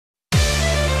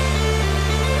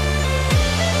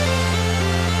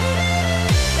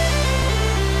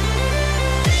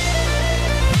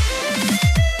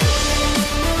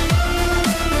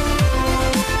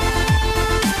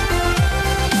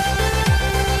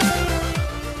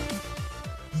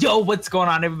Yo, what's going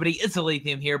on, everybody? It's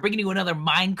Alathium here, bringing you another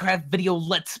Minecraft video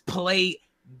Let's Play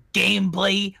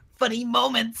gameplay funny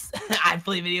moments. I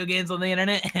play video games on the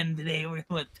internet, and today we're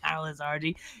with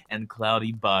PowerlessRG and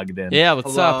Cloudy Bogdan. Yeah,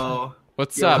 what's up?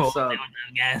 What's up? What's up,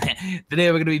 guys?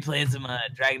 Today we're gonna be playing some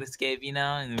Dragon Escape, you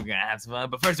know, and we're gonna have some fun.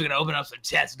 But first, we're gonna open up some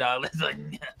chests, dog.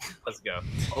 Let's go.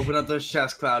 Open up those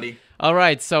chests, Cloudy. All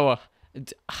right. So,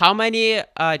 how many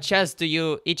chests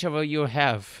do each of you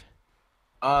have?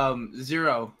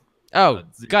 0. Oh,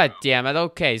 0. god damn it.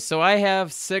 Okay, so I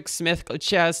have 6 mythical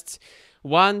chests.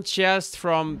 1 chest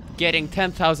from getting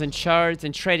 10,000 shards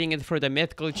and trading it for the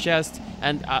mythical chest,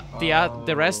 and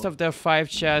the rest of the 5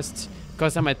 chests,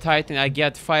 because I'm a titan, I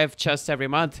get 5 chests every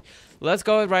month. Let's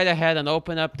go right ahead and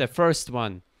open up the first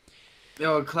one.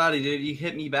 Yo, Cloudy, dude, you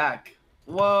hit me back.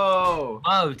 Whoa.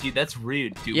 Oh, dude, that's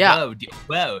rude, dude. Yeah. Whoa, dude.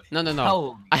 Whoa. No.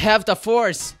 Oh. I have the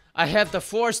force. I have the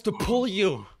force to pull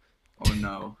you. Oh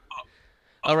no.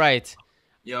 All right.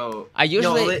 Yo. I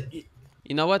usually.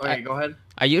 You know what? Okay, go ahead.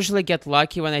 I usually get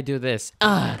lucky when I do this.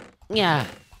 Yeah.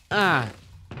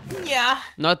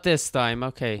 Not this time.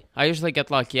 Okay. I usually get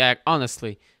lucky. Yeah,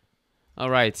 honestly. All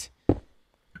right.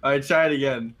 Alright, try it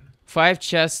again. 5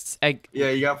 chests. Yeah,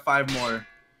 you got 5 more.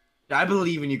 I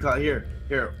believe in you, Cloudy.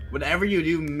 Here. Whatever you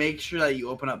do, make sure that you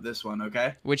open up this one,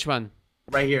 okay? Which one?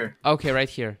 Right here. Okay, right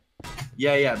here.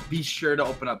 Yeah. Be sure to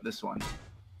open up this one.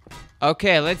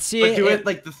 Okay, let's see. But do it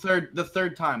like the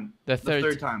third time. The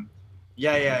third time.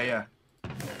 Yeah.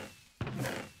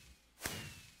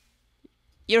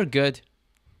 You're good.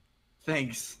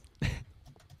 Thanks.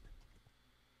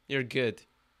 You're good.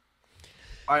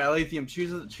 Alright, Alathium,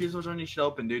 choose which one you should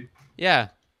open, dude. Yeah.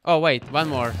 Oh wait, one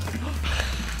more.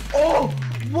 Oh!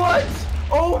 What?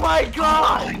 Oh my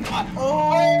god!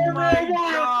 Oh my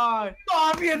god!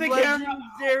 Mom, get the camera.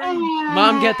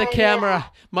 Mom, get the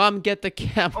camera. Mom, get the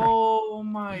camera. Oh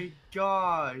my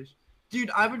gosh. Dude,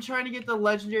 I've been trying to get the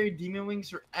legendary demon wings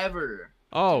forever.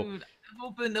 Oh. Dude, I've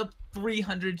opened up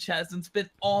 300 chests and spent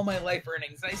all my life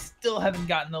earnings. I still haven't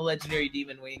gotten the legendary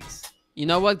demon wings. You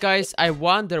know what, guys? I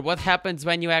wonder what happens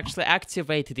when you actually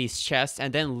activate these chests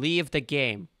and then leave the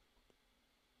game.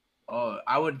 Oh,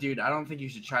 I would, dude. I don't think you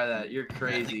should try that. You're I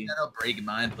crazy. think that'll break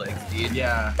Mineplex, dude.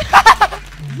 Yeah.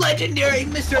 Legendary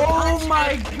Mr. Oh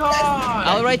my god!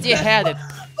 I already had it.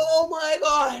 Oh my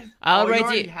god! I Oh, you already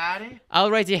already had it? I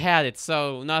already had it,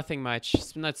 so nothing much.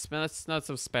 It's not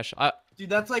so special. Dude,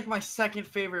 that's like my second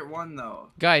favorite one, though.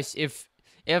 Guys, if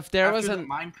there After was the an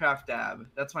Minecraft dab,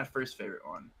 that's my first favorite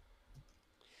one.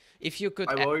 if you could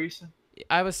What were you saying?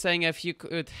 I was saying if you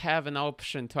could have an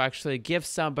option to actually give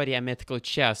somebody a mythical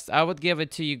chest, I would give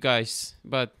it to you guys.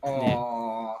 But yeah.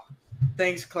 Aww.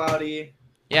 Thanks, Cloudy.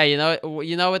 Yeah, you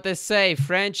know what they say.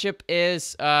 Friendship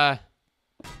is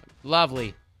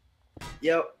lovely.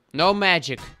 Yep. No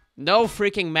magic. No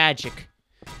freaking magic.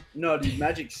 No, dude,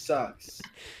 magic sucks.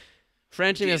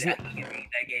 Friendship is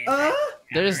Uh?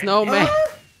 there is no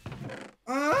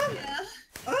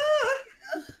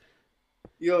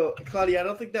Yo, Cloudy, I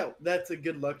don't think that's a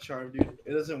good luck charm, dude.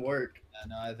 It doesn't work.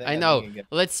 I know.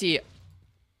 Let's see.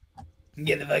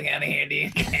 Get the fuck out of here,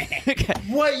 dude.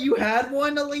 What? You had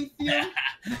one, Alathium?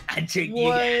 I tricked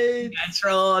What? you guys. Got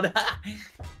trolled.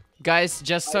 Guys,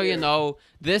 just so you know,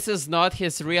 this is not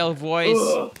his real voice.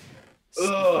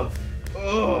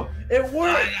 Ugh. It I worked.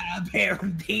 got a pair of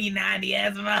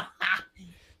P90s.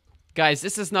 Guys,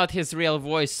 this is not his real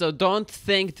voice, so don't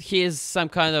think he is some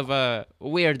kind of a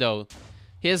weirdo.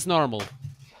 He is normal.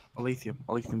 Alathium,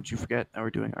 did you forget that we're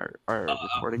doing our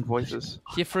recording voices?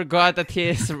 He forgot that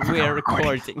we're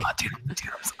recording.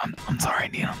 Dude, I'm sorry,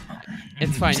 dude.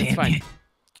 It's fine.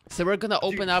 So we're gonna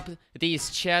open up these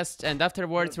chests, and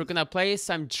afterwards we're gonna play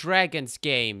some Dragons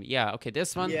game. Yeah, okay,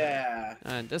 this one. Yeah.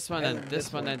 And this one, and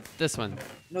this one, and this one.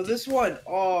 No, this one.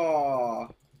 Oh.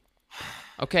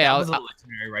 Okay, That was a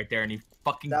legendary right there, and he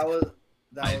fucking. That wasn't.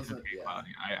 Okay, Yeah. Cloudy,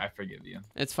 I forgive you.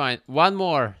 It's fine. One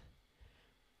more.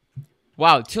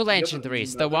 Wow, 2 but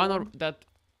legendaries. The one that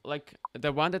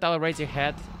I already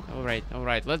had. All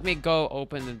right. Let me go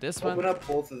open this one. Open up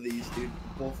both of these, dude.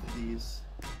 Both of these.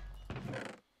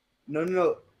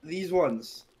 No. These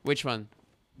ones. Which one?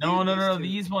 No. Two.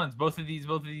 These ones. Both of these.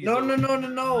 No.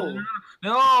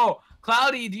 No,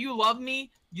 Cloudy, do you love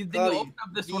me? Then Cloudy, you'll open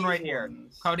up this one right here.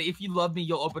 ones. Cloudy, if you love me,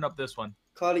 you'll open up this one.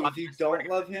 Cloudy, if Cloudy, you I swear to don't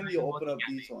God, love him, you're you'll not open even up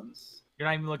looking at these me. ones. You're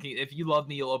not even looking. If you love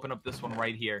me, you'll open up this one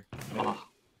right here. Oh.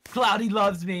 Cloudy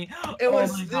loves me. It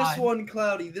was my this God. one,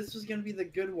 Cloudy. This was gonna be the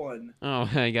good one. Oh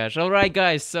my gosh. All right,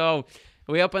 guys. So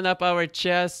we open up our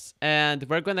chests, and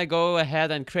we're gonna go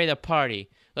ahead and create a party.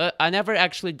 I never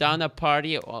actually done a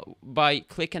party by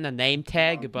clicking a name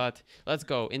tag, but let's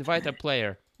go. Invite a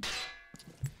player.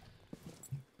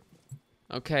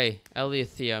 Okay,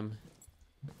 Alathium.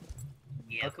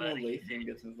 Yeah, How come buddy. Alathium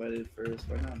gets invited first?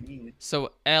 Why not me?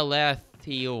 So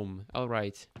Alathium. All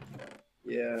right.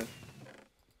 Yeah.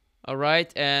 All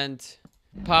right, and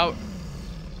power.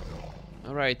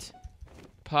 All right,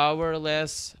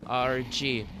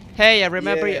 PowerlessRG. Hey, I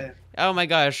remember you. Yeah. Oh my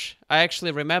gosh, I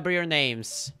actually remember your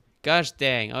names. Gosh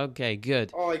dang. Okay,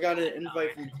 good. Oh, I got an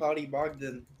invite from Cloudy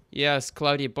Bogdan. Yes,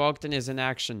 Cloudy Bogdan is in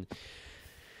action.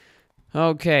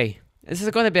 Okay, this is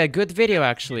gonna be a good video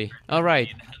actually. All right.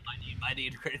 My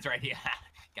dude, Chris, right here.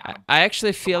 Got him. I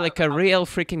actually feel like a real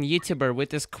freaking YouTuber with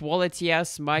this quality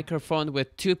ass microphone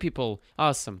with 2 people.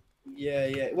 Awesome. Yeah,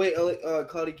 yeah. Wait,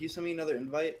 Cloudy, can you send me another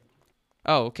invite?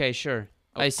 Oh, okay, sure.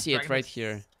 Oh, I see it right dragons.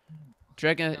 here. No,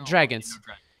 Dragons. no dragon.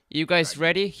 You guys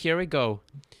ready? Here we go.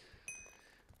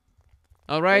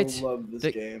 All right. I love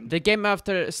this game. The game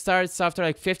starts after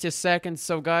like 50 seconds,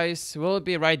 so guys, we'll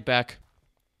be right back.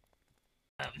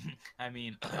 I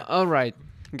mean, All right,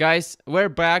 guys, we're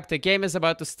back. The game is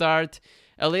about to start.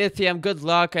 Alathium, good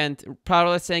luck, and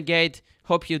PowerlessRG,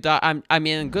 hope you die. I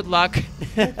mean, good luck.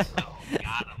 got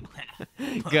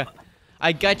him.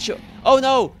 I got you. Oh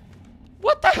no!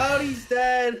 What the? Cloudy's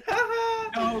dead.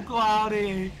 No,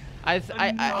 Cloudy.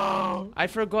 I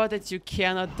forgot that you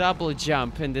cannot double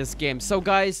jump in this game. So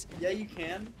guys, Yeah, you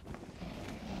can.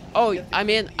 oh, You have to I use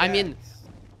mean, the axe.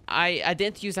 I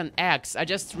didn't use an axe. I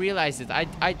just realized it.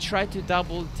 I tried to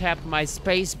double tap my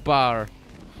space bar.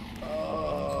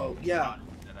 Oh, yeah.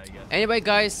 I guess. Anyway,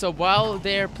 guys, so while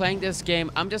they're playing this game,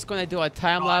 I'm just gonna do a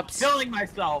time lapse. I'm killing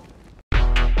myself.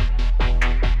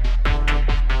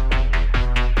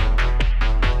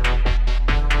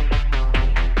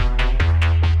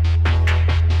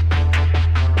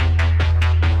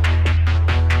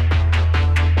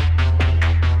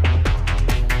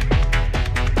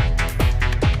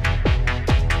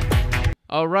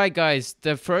 Alright, guys,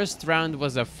 the first round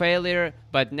was a failure,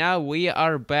 but now we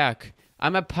are back.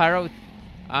 I'm a pyrotechnic.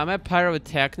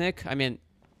 I mean,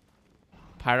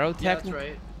 pyrotechnic? Yeah, that's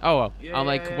right. Oh, Yeah, I'm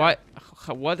like, yeah.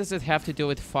 what does it have to do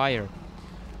with fire?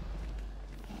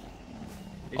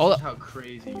 It's All- just how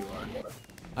crazy you are.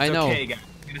 I It's know. Okay, guys.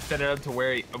 I'm gonna set it up to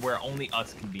where only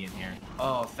us can be in here.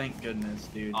 Oh, thank goodness,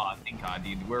 dude. Oh, thank God,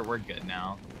 dude. We're good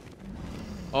now.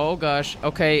 Oh gosh.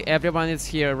 Okay, everyone is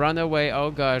here. Run away.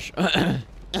 Oh gosh.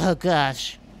 Oh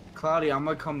gosh. Cloudy, I'm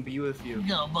gonna come be with you.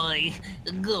 Go, boy.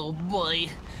 Go, boy.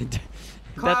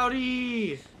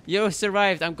 Cloudy! You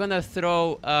survived. I'm gonna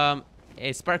throw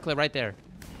a sparkler right there.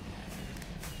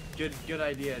 Good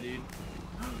idea, dude.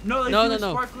 No, they No, threw no, a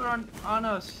no. sparkler on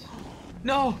us.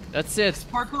 No. That's it.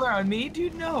 Sparkler on me,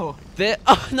 dude. No.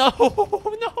 Oh no,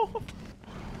 no.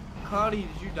 Cloudy,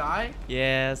 did you die?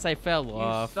 Yes, I fell You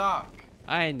off. suck.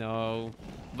 I know,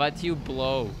 but you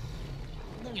blow.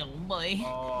 Yo, boy.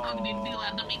 How can you do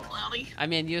that to me, Cloudy? I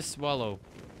mean, you swallow.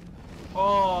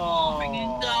 Oh.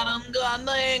 Freaking got him, god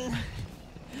dang.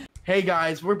 Hey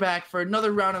guys, we're back for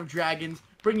another round of Dragons,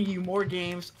 bringing you more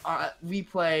games we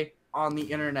play on the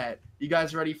internet. You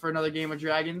guys ready for another game of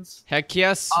Dragons? Heck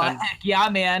yes. Heck yeah,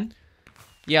 man.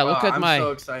 Yeah, look at I'm my.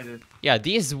 so excited. Yeah,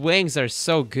 these wings are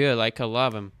so good. Like I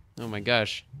love them. Oh my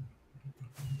gosh.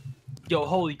 Yo,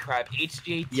 holy crap.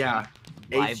 HJT. Yeah,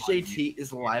 live on HJT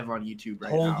is live on YouTube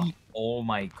right now. Holy, oh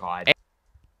my god.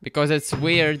 Because it's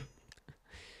weird.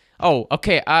 Oh,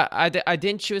 okay. I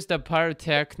didn't choose the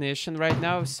pyrotechnician right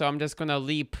now, so I'm just gonna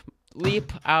leap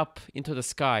up into the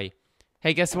sky.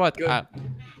 Hey, guess what? Good.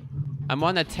 I'm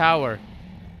on a tower.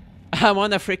 I'm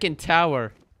on a freaking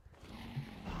tower.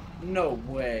 No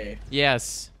way.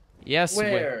 Yes. Yes.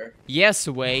 Where? Yes,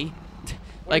 way.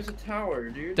 Where's Like the tower,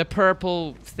 dude? the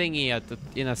purple thingy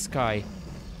in the sky.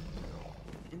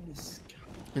 In the sky.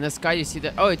 In the sky, you see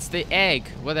the. Oh, it's the egg.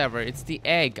 Whatever. It's the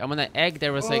egg. I'm on an egg.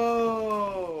 There was like.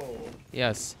 Oh.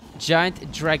 Yes.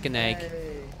 Giant dragon egg.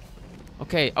 Hey.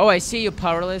 Okay. Oh, I see you,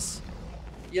 Powerless.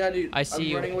 Yeah, dude. I see I'm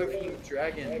you. running away from you,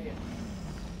 dragon.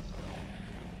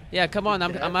 Yeah, come on.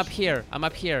 I'm up Catch. here. I'm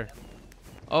up here.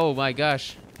 Oh my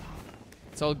gosh.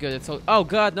 It's all good. It's all. Oh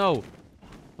God, no.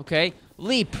 Okay.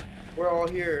 Leap. We're all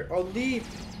here. Oh, leap.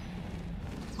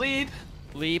 Sleep.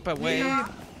 Leap away. Leap.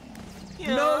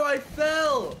 Yeah. No, I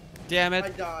fell. Damn I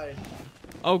it. died.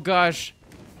 Oh gosh.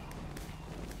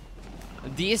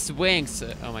 These wings.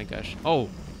 Oh my gosh. Oh.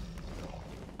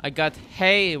 I got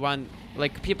hey one.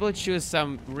 Like people choose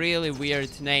some really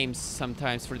weird names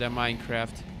sometimes for their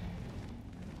Minecraft.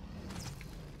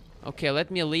 Okay, let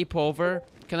me leap over.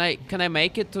 Can I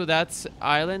make it to that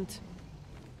island?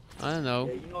 I don't know.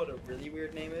 Yeah, you know what a really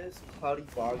weird name is? Cloudy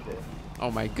Bogdan. Oh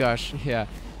my gosh, yeah.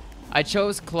 I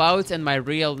chose Clouds and my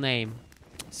real name.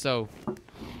 So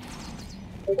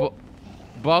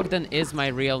Bogdan is my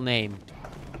real name.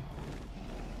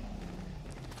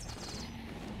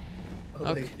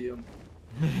 Okay. Alathium.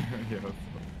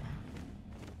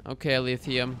 Okay,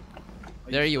 Lithium.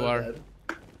 Are There you still are. dead?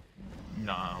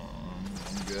 No,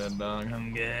 I'm good, dog.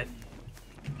 I'm good.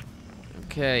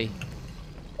 Okay.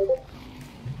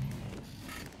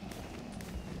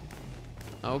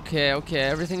 Okay,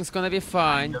 everything's gonna be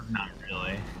fine. Kind of, not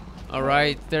really.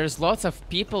 Alright, there's lots of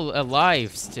people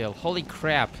alive still. Holy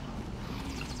crap.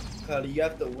 Cloudy, you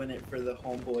have to win it for the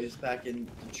homeboys back in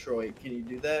Detroit. Can you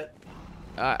do that?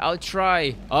 I'll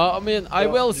try. I mean, I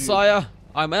Don't, will, dude. sire.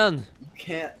 I'm in.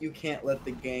 You can't let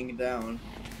the gang down.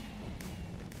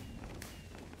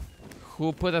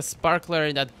 Who put a sparkler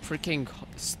in that freaking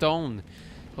stone?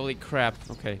 Holy crap.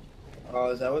 Okay. Oh,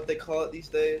 is that what they call it these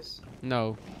days?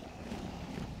 No.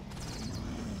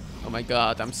 Oh my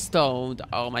god, I'm stoned.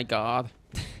 Oh my god.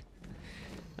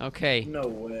 Okay. No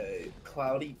way.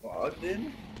 Cloudy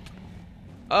Bogdan?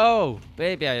 Oh,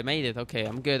 baby, I made it. Okay,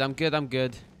 I'm good.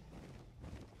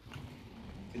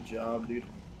 Good job, dude.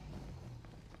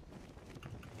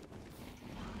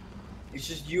 It's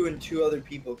just you and 2 other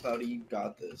people, Cloudy. You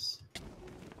got this.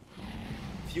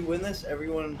 If you win this,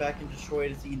 everyone back in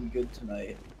Detroit is eating good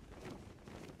tonight.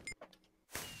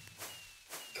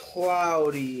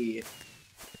 Cloudy.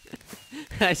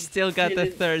 I still got the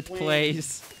Didn't 3rd win.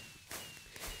 place.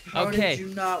 How Okay. did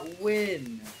you not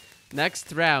win?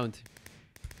 Next round.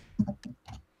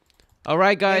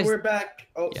 Alright, guys. And we're back.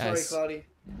 Oh, Yes. sorry, Cloudy.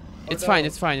 Oh, It's no. fine,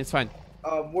 it's fine, it's fine.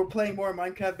 We're playing more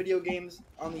Minecraft video games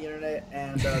on the internet,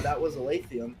 and that was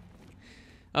Alathium.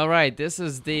 Alright, this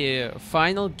is the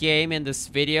final game in this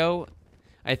video,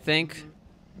 I think.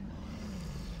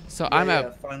 So Yeah,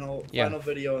 I'm final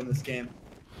video in this game.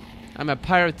 a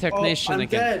pyrotechnician I'm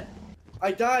again. dead.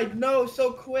 I died. No,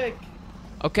 so quick.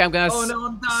 Okay, I'm gonna Oh no,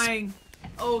 I'm dying.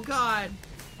 Oh god.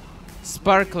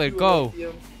 sparkler, You, go.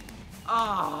 Alathium.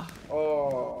 Ah.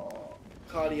 Oh,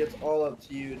 Cody, it's all up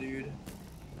to you, dude.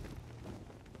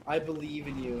 I believe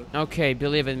in you. Okay,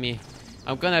 believe in me.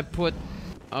 I'm gonna put.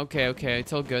 Okay,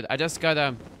 it's all good. I just got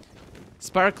a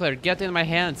sparkler. Get in my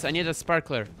hands. I need a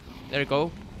sparkler. There you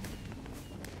go.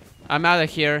 I'm out of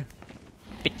here.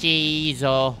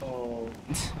 Pizzo. Oh,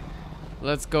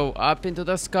 Let's go up into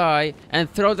the sky and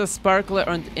throw the sparkler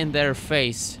in their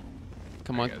face.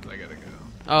 Come on. I gotta go.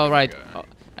 All right.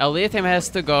 Alathium has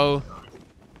to go.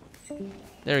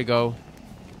 There you go.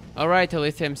 All right,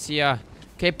 Alathium. See ya.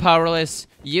 Okay, powerless.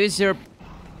 Use your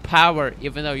power,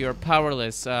 even though you're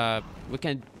powerless. You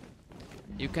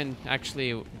can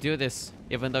actually do this,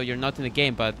 even though you're not in the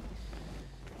game. But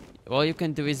all you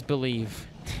can do is believe.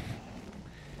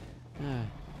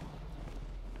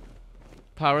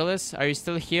 Powerless, are you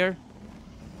still here?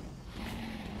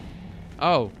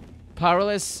 Oh,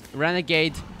 Powerless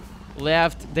Renegade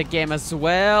left the game as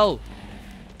well.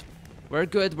 We're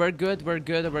good.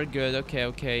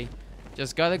 Okay.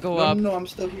 Just gotta go up. No, I'm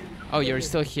still here. Oh, you're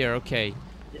still here. Okay.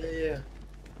 Yeah.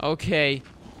 Okay.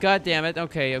 God damn it.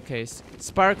 Okay.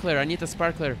 Sparkler, I need a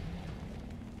sparkler.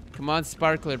 Come on,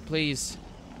 sparkler, please.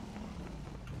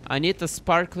 I need the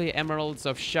sparkly emeralds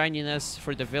of shininess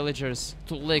for the villagers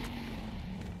to lick.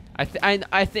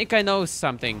 I think I know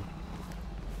something.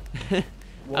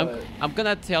 What? I'm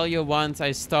gonna tell you once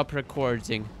I stop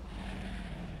recording.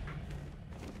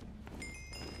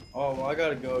 Oh, well, I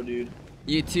gotta go, dude.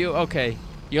 You too? Okay.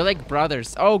 You're like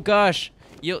brothers. Oh gosh.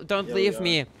 You don't Yeah, we leave are.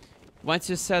 me. Once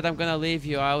you said I'm gonna leave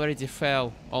you, I already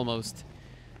fell. Almost.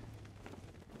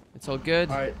 It's all good?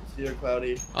 Alright, see you,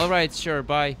 Cloudy. Alright, sure,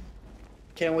 bye.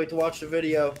 Can't wait to watch the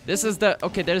video. This is the...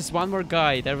 Okay, there's one more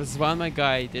guy. There was one more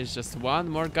guy. There's just one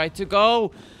more guy to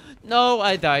go. No,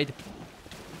 I died.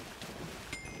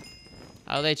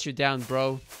 I'll let you down,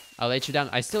 bro. I'll let you down.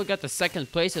 I still got the 2nd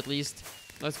place at least.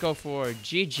 Let's go for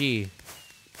GG.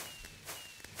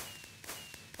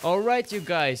 Alright, you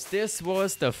guys. This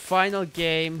was the final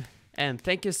game. And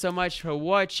thank you so much for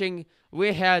watching.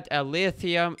 We had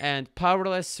Alathium and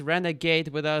Powerless Renegade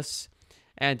with us.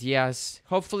 And yes,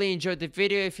 hopefully you enjoyed the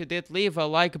video. If you did, leave a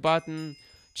like button.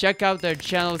 Check out their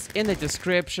channels in the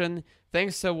description.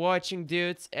 Thanks for watching,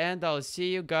 dudes. And I'll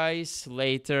see you guys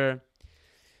later.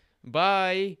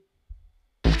 Bye.